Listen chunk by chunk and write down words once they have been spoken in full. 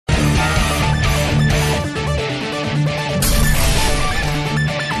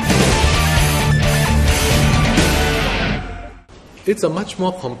it's a much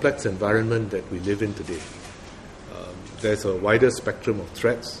more complex environment that we live in today. There's a wider spectrum of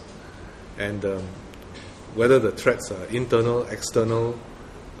threats, and whether the threats are internal, external,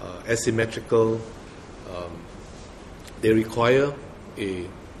 asymmetrical, they require a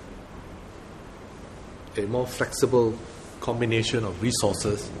more flexible combination of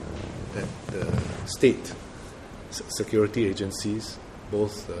resources that the state security agencies,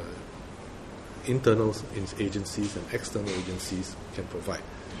 both internal agencies and external agencies, can provide.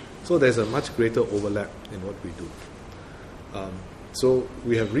 So there's a much greater overlap in what we do. So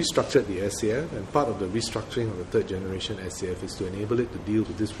we have restructured the SAF, and part of the restructuring of the third generation SAF is to enable it to deal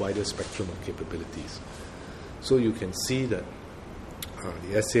with this wider spectrum of capabilities. So you can see that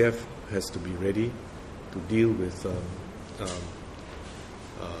the SAF has to be ready to deal with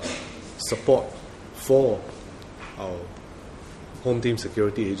support for our home team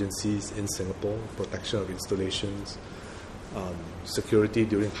security agencies in Singapore, protection of installations, security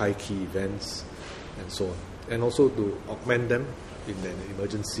during high key events, and so on. And also to augment them in an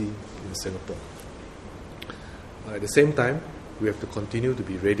emergency in Singapore. At the same time, we have to continue to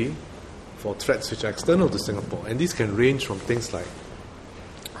be ready for threats which are external to Singapore. And these can range from things like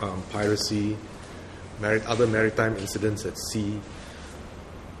piracy, other maritime incidents at sea,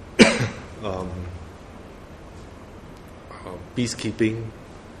 peacekeeping,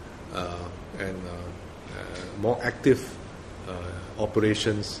 and more active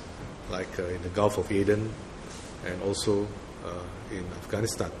operations like in the Gulf of Aden and also in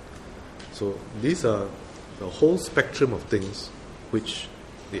Afghanistan. So these are the whole spectrum of things which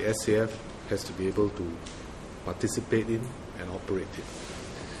the SAF has to be able to participate in and operate in.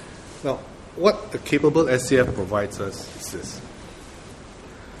 Now, what a capable SAF provides us is this.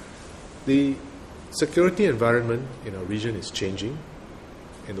 The security environment in our region is changing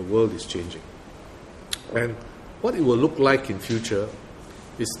and the world is changing. And what it will look like in future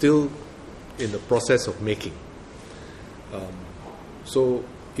is still in the process of making. So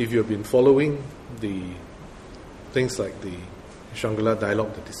if you've been following the things like the Shangri-La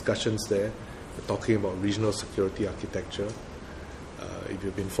Dialogue, the discussions there, we're talking about regional security architecture. If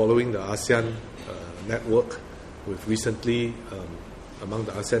you've been following the ASEAN network, we've recently, among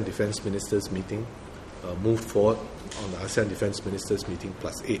the ASEAN Defence Ministers meeting, moved forward on the ASEAN Defence Ministers meeting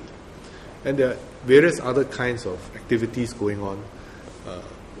 +8. And there are various other kinds of activities going on,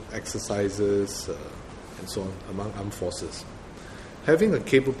 exercises, and so on, among armed forces. Having a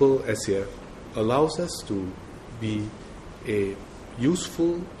capable SAF allows us to be a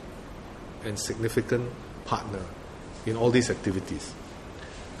useful and significant partner in all these activities,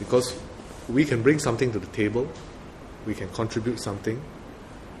 because we can bring something to the table, we can contribute something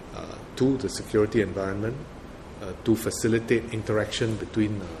to the security environment to facilitate interaction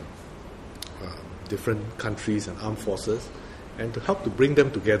between different countries and armed forces, and to help to bring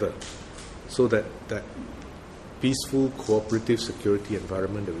them together so that that peaceful, cooperative security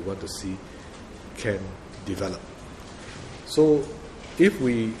environment that we want to see can develop. So if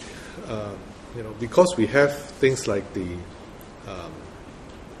we, because we have things like the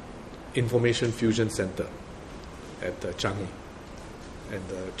Information Fusion Center at Changi and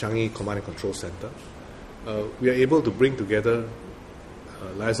the Changi Command and Control Center, we are able to bring together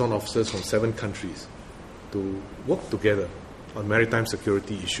liaison officers from 7 countries to work together on maritime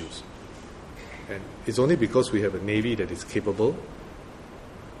security issues. And it's only because we have a Navy that is capable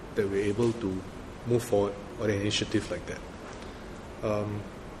that we're able to move forward on an initiative like that.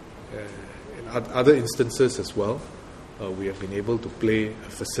 In other instances as well, we have been able to play a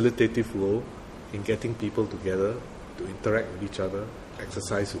facilitative role in getting people together to interact with each other,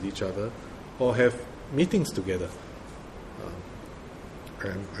 exercise with each other, or have meetings together.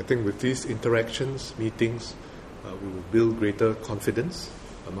 And I think with these interactions, meetings, we will build greater confidence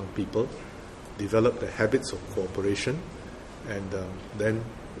among people, develop the habits of cooperation, and then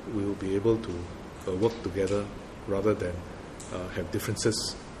we will be able to work together rather than have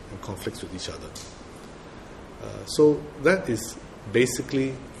differences and conflicts with each other. So that is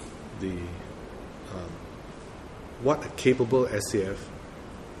basically the what a capable SAF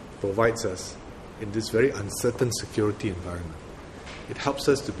provides us in this very uncertain security environment. It helps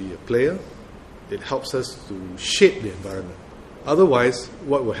us to be a player. It helps us to shape the environment. Otherwise,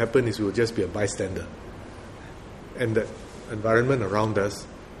 what will happen is we will just be a bystander. And the environment around us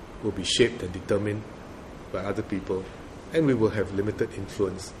will be shaped and determined by other people, and we will have limited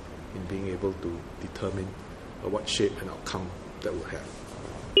influence in being able to determine what shape and outcome that will have.